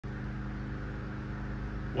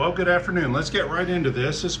Well, good afternoon. Let's get right into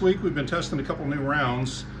this. This week we've been testing a couple new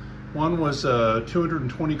rounds. One was a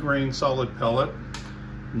 220 grain solid pellet,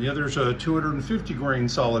 and the other's a 250 grain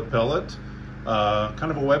solid pellet.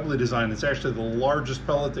 Kind of a Webley design. It's actually the largest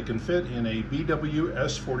pellet that can fit in a BW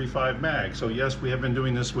S45 mag. So yes, we have been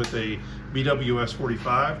doing this with a BW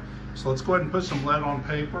S45. So let's go ahead and put some lead on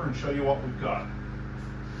paper and show you what we've got.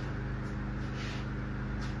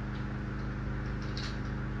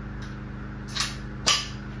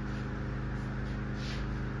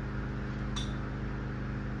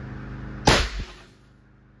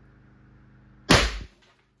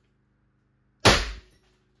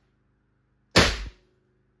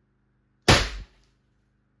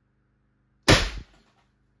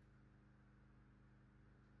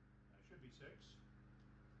 Should be 6.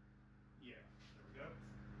 Yeah, there we go.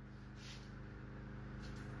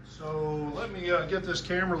 So let me get this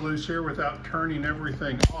camera loose here without turning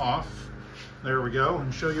everything off. There we go,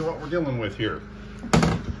 and show you what we're dealing with here.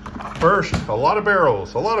 First, a lot of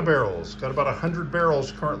barrels. Got about 100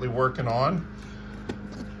 barrels currently working on.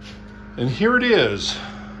 And here it is,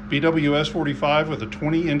 BW S45 with a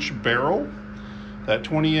 20-inch barrel. That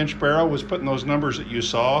 20-inch barrel was putting those numbers that you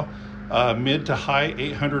saw. Mid to high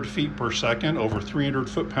 800 feet per second, over 300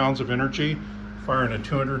 foot-pounds of energy, firing a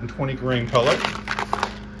 220 grain pellet.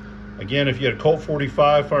 Again, if you had a Colt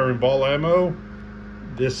 45 firing ball ammo,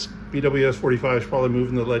 this BW S45 is probably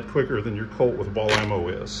moving the lead quicker than your Colt with ball ammo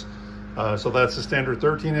is. So that's the standard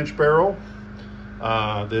 13-inch barrel.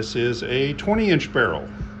 This is a 20-inch barrel.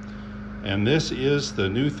 And this is the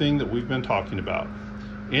new thing that we've been talking about.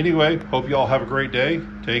 Anyway, hope you all have a great day.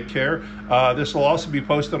 Take care. This will also be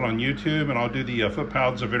posted on YouTube, and I'll do the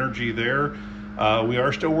foot-pounds of energy there. We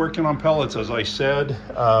are still working on pellets, as I said.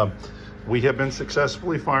 We have been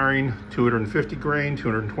successfully firing 250 grain,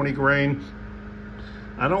 220 grain.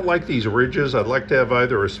 I don't like these ridges. I'd like to have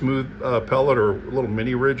either a smooth pellet or little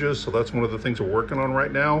mini ridges, so that's one of the things we're working on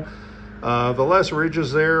right now. The less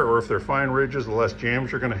ridges there, or if they're fine ridges, the less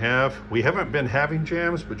jams you're going to have. We haven't been having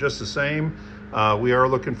jams, but just the same, we are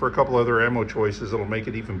looking for a couple other ammo choices that'll make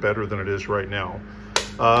it even better than it is right now.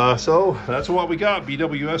 So that's what we got.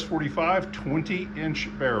 BW S45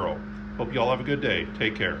 20-inch barrel. Hope you all have a good day.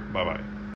 Take care. Bye-bye.